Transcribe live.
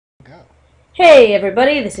Hey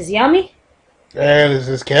everybody, this is Yami, And this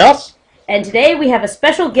is Kaelas. and today we have a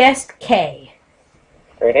special guest, Kay.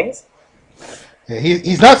 Greetings. Yeah,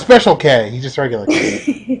 he's not Special K, he's just regular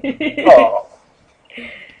K. Oh,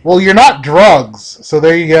 Well, you're not drugs, so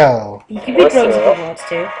there you go. You can be drugs if he wants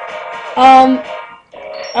to.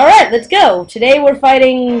 Alright, let's go. Today we're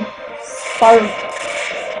fighting Spark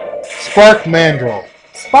Mandrill.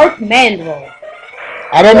 Spark Mandrill.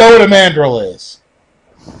 I don't know what a mandrill is.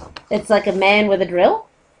 It's like a man with a drill?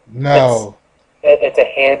 No. it's a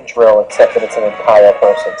hand drill, except that it's an entire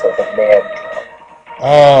person, so it's a man drill. It's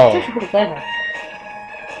Oh. actually pretty clever.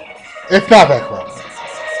 It's not that close.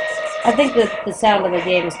 I think that the sound of the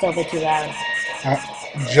game is still a bit too loud.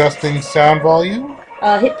 Adjusting sound volume?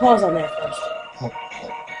 Hit pause on there first. Oh.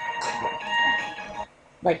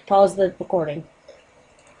 Like, pause the recording.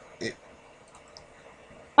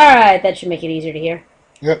 Alright, that should make it easier to hear.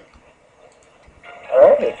 Yep.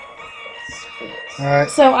 Alright. Alright.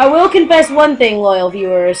 So, I will confess one thing, loyal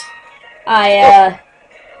viewers. Dodge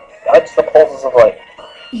the pulses of light.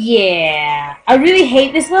 Yeah, I really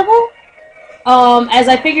hate this level. As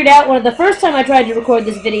I figured out the first time I tried to record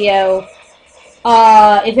this video,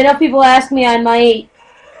 if enough people ask me, I might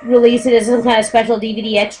release it as some kind of special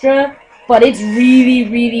DVD extra, but it's really,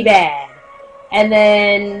 really bad. And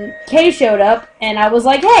then Kay showed up, and I was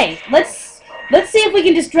like, hey, let's see if we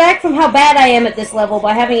can distract from how bad I am at this level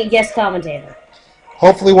by having a guest commentator.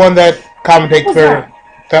 Hopefully one that commentates What's better. that?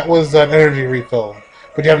 That was an energy refill.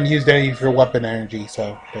 But you haven't used any of your weapon energy,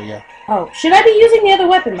 so there you go. Oh, should I be using the other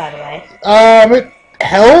weapon, by the way? It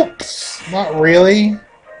helps. Not really.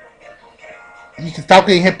 You can stop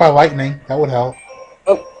getting hit by lightning. That would help.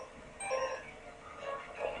 Oh,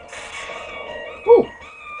 Ooh,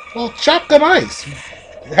 Well, shotgun ice.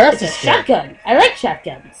 It has it's a to stick. shotgun. I like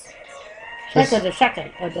shotguns. This- Shotgun's a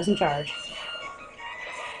shotgun. Oh, it doesn't charge.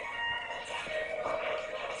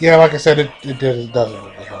 Yeah, like I said, it doesn't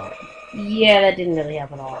really help. Yeah, that didn't really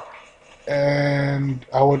help at all. And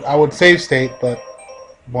I would save state, but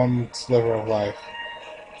one sliver of life.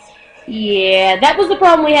 Yeah, that was the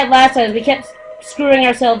problem we had last time. We kept screwing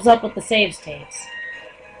ourselves up with the save states.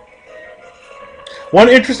 One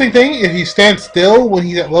interesting thing: if you stand still when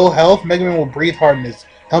he's at low health, Megaman will breathe hard and his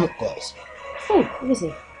helmet glows. Ooh, let me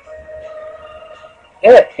see.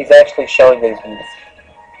 yeah, he's actually showing that he's moving.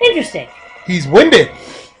 Interesting. He's winded.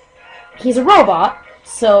 He's a robot,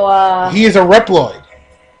 so, He is a Reploid.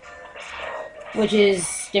 which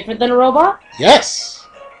is different than a robot? Yes.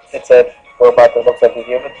 It's a robot that looks like a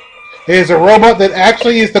human. It is a robot that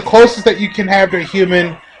actually is the closest that you can have to a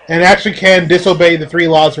human and actually can disobey the 3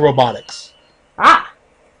 laws of robotics. Ah!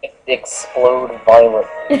 Explode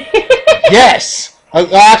violently. Yes!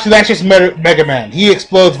 Actually, that's just Mega Man. He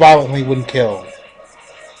explodes violently when killed.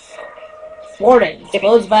 Warning.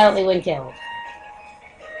 Explodes violently when killed.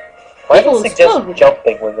 Why People don't suggest explode.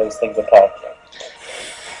 jumping when those things attack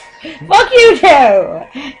you? Fuck you, Joe!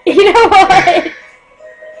 You know what?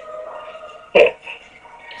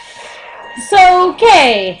 So,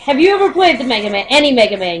 Kay, have you ever played any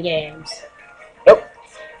Mega Man games? Nope.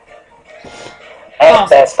 At Awesome.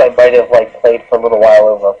 best, I might have played for a little while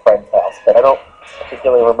over a friend's house, but I don't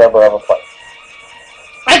particularly remember ever playing.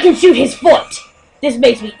 I can shoot his foot! This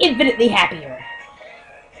makes me infinitely happier.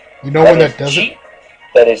 You know when that doesn't? cheap.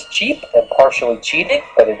 That is cheap and partially cheating,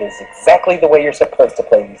 but it is exactly the way you're supposed to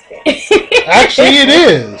play these games. Actually, it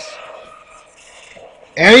is.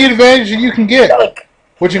 Any advantage that you can get,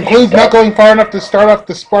 which includes not going far enough to start off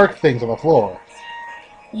the spark things on the floor.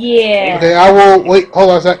 Yeah. Okay, I will wait. Hold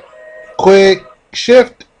on a sec. Quick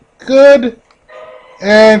shift. Good.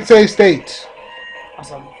 And save state.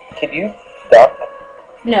 Awesome. Can you duck?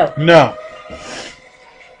 No. No.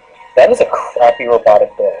 That is a crappy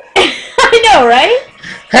robotic build. I know, right?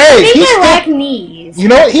 Hey, I he think I still. lack knees. You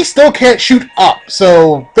know what? He still can't shoot up.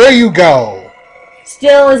 So there you go.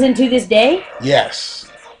 Still is into this day? Yes.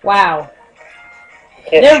 Wow.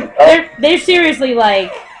 You can't shoot up. They're seriously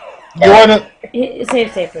like... You wanna?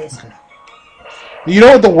 Save, please. You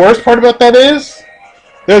know what the worst part about that is?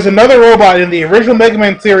 There's another robot in the original Mega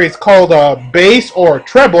Man series called bass or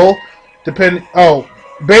treble,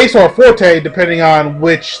 bass or forte, depending on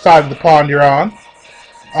which side of the pond you're on.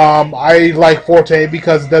 I like forte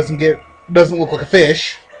because it doesn't look like a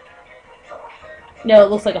fish. No, it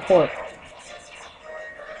looks like a fork.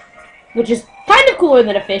 Which is kind of cooler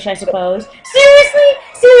than a fish, I suppose. Seriously?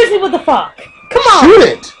 Seriously, what the fuck? Come on! Shoot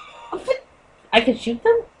it! I can shoot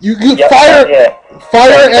them? You can Yep, fire yeah.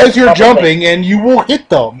 as you're Probably. jumping, and you will hit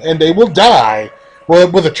them, and they will die. Well,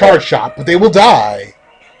 with a charge shot, but they will die.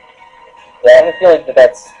 Yeah, I have a feeling that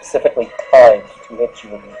that's specifically timed to hit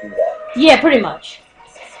you when you do that. Yeah, pretty much.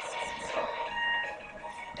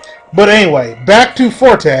 But anyway, back to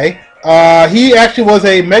Forte. He actually was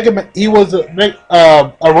a Megaman. He was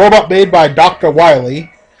a robot made by Dr.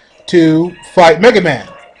 Wily to fight Mega Man.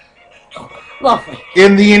 Lovely.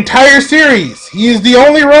 In the entire series, he is the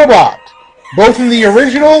only robot, both in the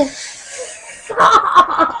original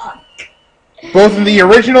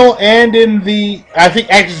and in the, I think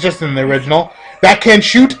actually it's just in the original, that can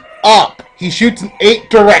shoot up. He shoots in 8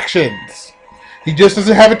 directions. He just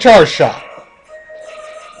doesn't have a charge shot.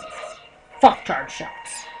 Fuck charge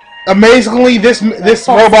shots. Amazingly, this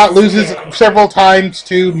robot loses several times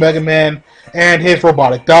to Mega Man and his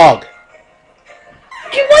robotic dog.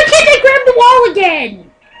 Why can't I grab the wall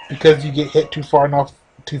again? Because you get hit too far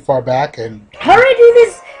back, and how do I do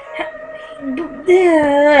this?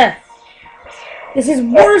 This is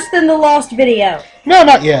worse than the Lost video. No,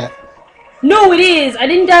 not yet. No, it is. I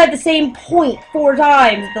didn't die at the same point 4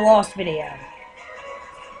 times at the Lost video.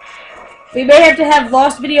 We may have to have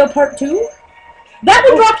Lost video part 2. That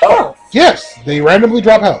would drop health. Yes, they randomly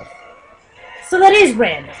drop health. So that is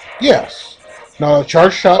random. Yes. No,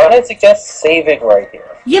 charge shot. I suggest saving right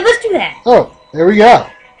here. Yeah, let's do that. Oh, there we go.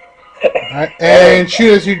 Alright, and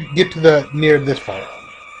shoot as you get to near this part.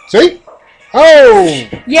 See? Oh!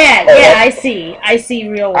 Yeah, I see. I see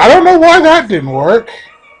real well. I don't know why that didn't work.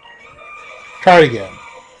 Try it again.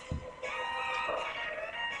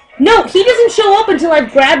 No, he doesn't show up until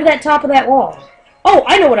I've grabbed that top of that wall. Oh,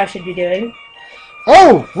 I know what I should be doing.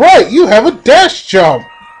 Oh, right, you have a dash jump.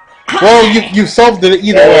 Well, you solved it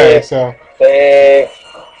either way, so. Save.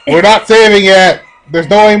 We're not saving yet. There's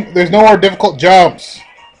no more difficult jumps.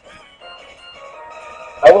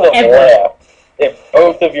 I would have laughed if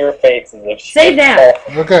both of your faces have save now.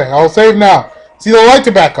 Okay, I'll save now. See, the lights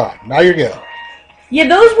are back on. Now you're good. Yeah,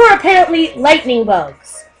 those were apparently lightning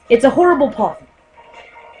bugs. It's a horrible pun.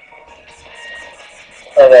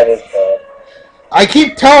 Oh, that is bad. I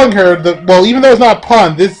keep telling her that, well, even though it's not a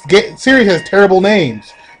pun, this series has terrible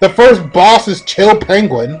names. The first boss is Chill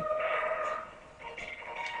Penguin.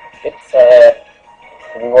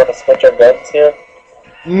 Do we want to switch our guns here?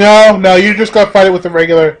 No, you just gotta fight it with the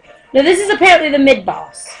regular. No, this is apparently the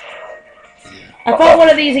mid-boss. I fought one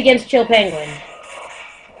of these against Chill Penguin.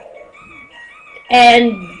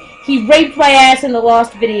 And he raped my ass in the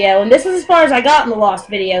Lost video, and this is as far as I got in the Lost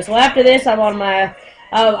video, so after this I'm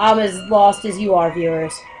as lost as you are,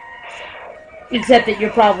 viewers. Except that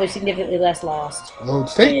you're probably significantly less lost. Load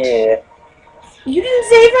state? Yeah. You didn't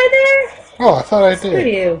save right there? Oh, I thought I did. Screw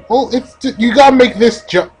you. Well, you gotta make this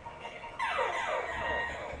jump.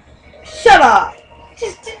 Shut up!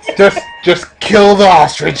 Just kill the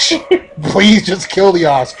ostrich. Please, just kill the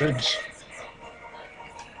ostrich.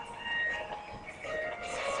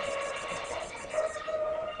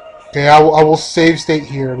 Okay, I will save state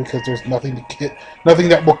here because there's nothing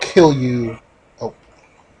that will kill you. Oh.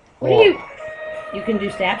 What do you? You can do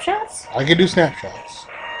snapshots? I can do snapshots.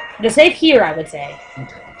 No, save here, I would say.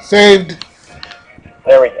 Okay. Saved.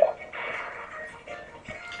 There we go.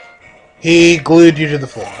 He glued you to the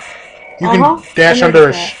floor. You can dash under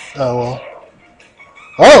a... Oh, well.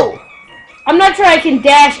 Oh! I'm not sure I can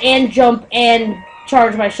dash and jump and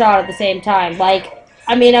charge my shot at the same time. Like,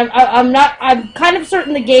 I mean, I'm kind of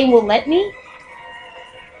certain the game will let me.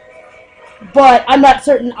 But I'm not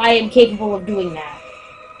certain I am capable of doing that.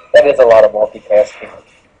 That is a lot of multitasking.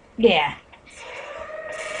 Yeah.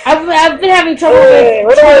 I've been having trouble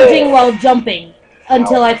with charging while jumping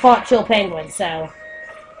until I fought Chill Penguin, so...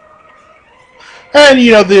 And,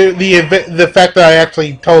 you know, the fact that I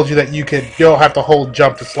actually told you that you don't have to hold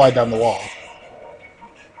jump to slide down the wall.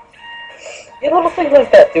 You little things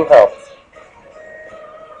like that do help.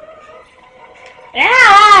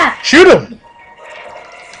 Ah! Shoot him!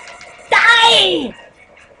 Die!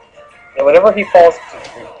 And whenever he falls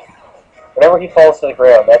to the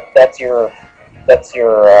ground, that's your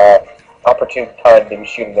opportune time to be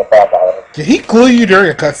shooting the crap out of him. Did he glue you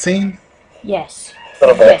during a cutscene? Yes. A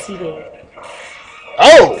little bit. Yes, he did.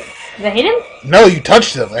 Oh! Did I hit him? No, you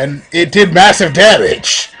touched him, and it did massive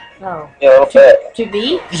damage. Oh. Yeah, a little bit. To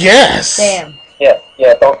me? Yes! Damn.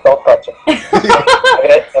 Yeah, don't touch him.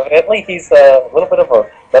 Evidently, he's a little bit of a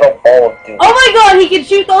metal ball of doom. Oh my god, he can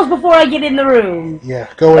shoot those before I get in the room. Yeah,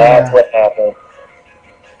 go in That's there. what happened.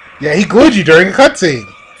 Yeah, he glued you during a cutscene.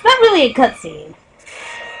 It's not really a cutscene.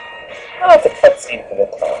 Oh, it's a cutscene for the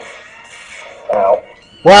time. Ow.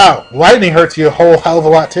 Wow, lightning hurts you a whole hell of a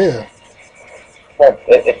lot, too. Well,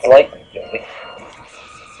 it's lightning, Joey.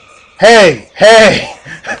 Hey!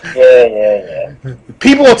 Yeah.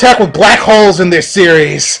 People attack with black holes in this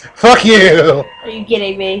series. Fuck you! Are you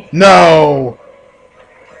kidding me? No!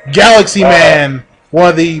 Galaxy Man! one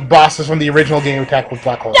of the bosses from the original game attack with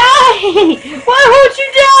black hole. Die! Why won't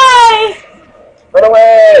you die? Run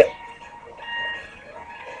away!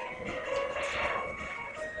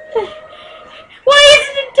 Why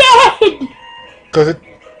isn't it dead? Because it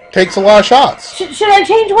takes a lot of shots. Should I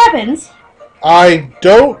change weapons? I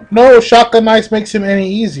don't know if shotgun knives makes him any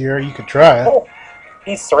easier. You could try it. Oh,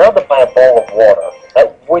 he's surrounded by a ball of water.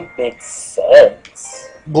 That would make sense.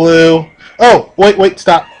 Blue. Oh, wait,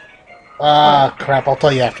 stop. Crap, I'll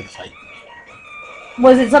tell you after the fight.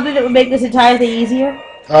 Was it something that would make this entire thing easier?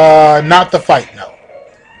 Not the fight, no.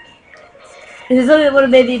 Is it something that would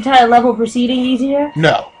have made the entire level proceeding easier?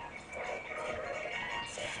 No.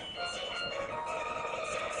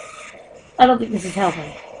 I don't think this is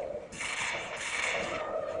helping.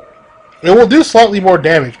 It will do slightly more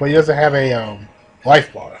damage, but he doesn't have a,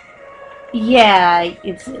 life bar. Yeah,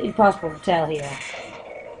 it's impossible to tell here.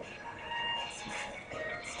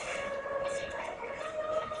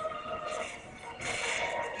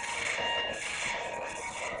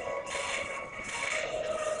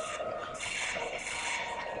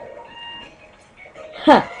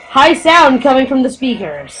 Huh. High sound coming from the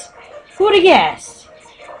speakers. Who would have guessed?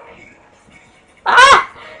 Ah!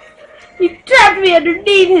 He trapped me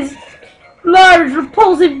underneath his large,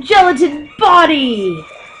 repulsive gelatin body!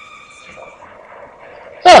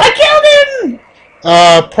 Huh. I killed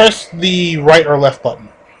him! Press the right or left button.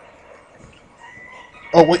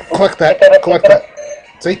 Oh, wait, collect that. Collect that.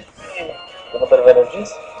 See? A little bit of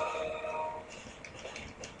energies.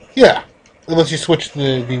 Yeah. It lets you switch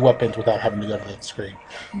the weapons without having to go to the screen.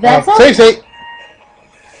 That's all. Save state!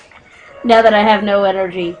 Now that I have no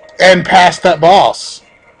energy. And pass that boss.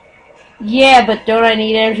 Yeah, but don't I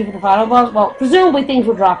need energy for the final boss? Well, presumably things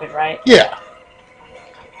will drop it, right? Yeah.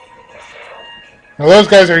 Now those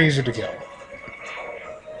guys are easier to kill.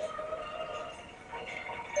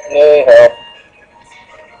 Yay, help.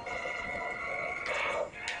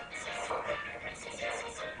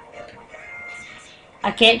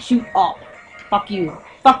 I can't shoot up. Fuck you.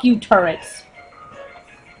 Fuck you, turrets.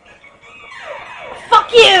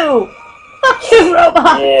 Fuck you! Fuck you,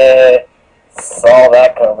 robot! Yeah, saw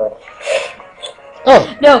that coming.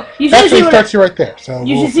 Oh. No, you should Actually, see it what starts you right there. So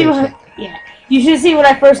you we'll should see finish what it. yeah. You should see when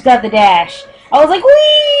I first got the dash. I was like,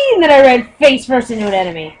 whee! And then I ran face first into an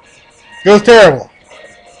enemy. It was terrible.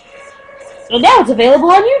 And now it's available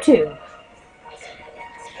on YouTube.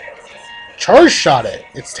 Charge shot it.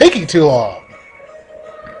 It's taking too long.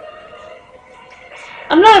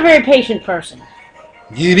 I'm not a very patient person.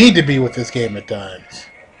 You need to be with this game at times.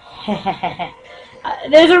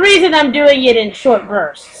 There's a reason I'm doing it in short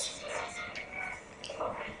bursts.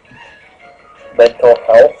 Mental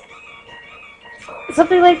health.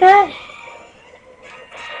 Something like that?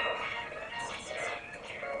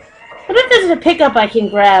 What if there's a pickup I can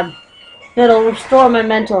grab that'll restore my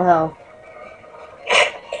mental health?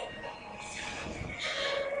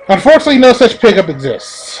 Unfortunately, no such pickup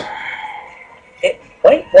exists. It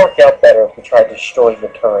might work out better if we tried destroying the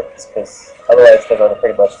turrets, because otherwise they're going to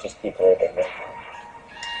pretty much just keep living.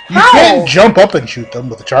 You can't jump up and shoot them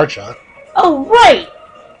with a charge shot. Oh, right!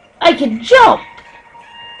 I can jump!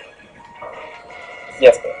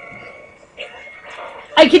 Yes, ma'am.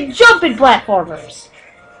 I can jump in platformers!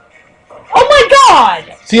 Oh my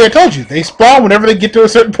god! See, I told you, they spawn whenever they get to a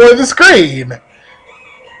certain point of the screen.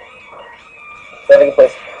 Saving a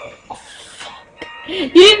place. You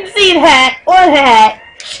didn't see that! Or that!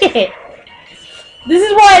 Shit! This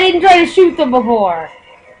is why I didn't try to shoot them before.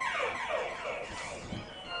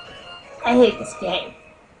 I hate this game.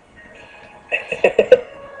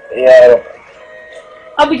 Yeah.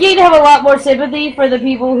 I'm beginning to have a lot more sympathy for the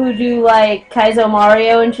people who do, like, Kaizo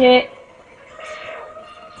Mario and shit.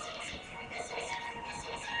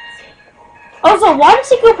 Also, why does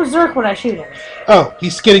he go berserk when I shoot him? Oh,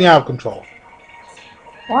 he's getting out of control.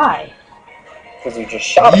 Why? Because you just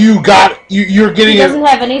shot him. You're getting He doesn't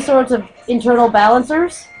have any sorts of internal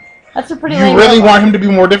balancers? That's a pretty lame You really robot. want him to be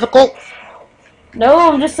more difficult?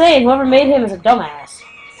 No, I'm just saying, whoever made him is a dumbass.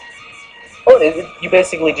 Oh, you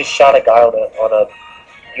basically just shot a guy on a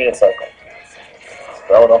unicycle. Just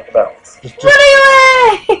throwing off the balance. Running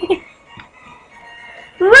away!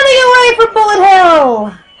 Running away from bullet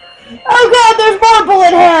hell! Oh god, there's more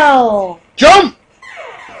bullet hell! Jump!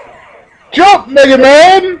 Jump, Mega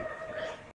Man!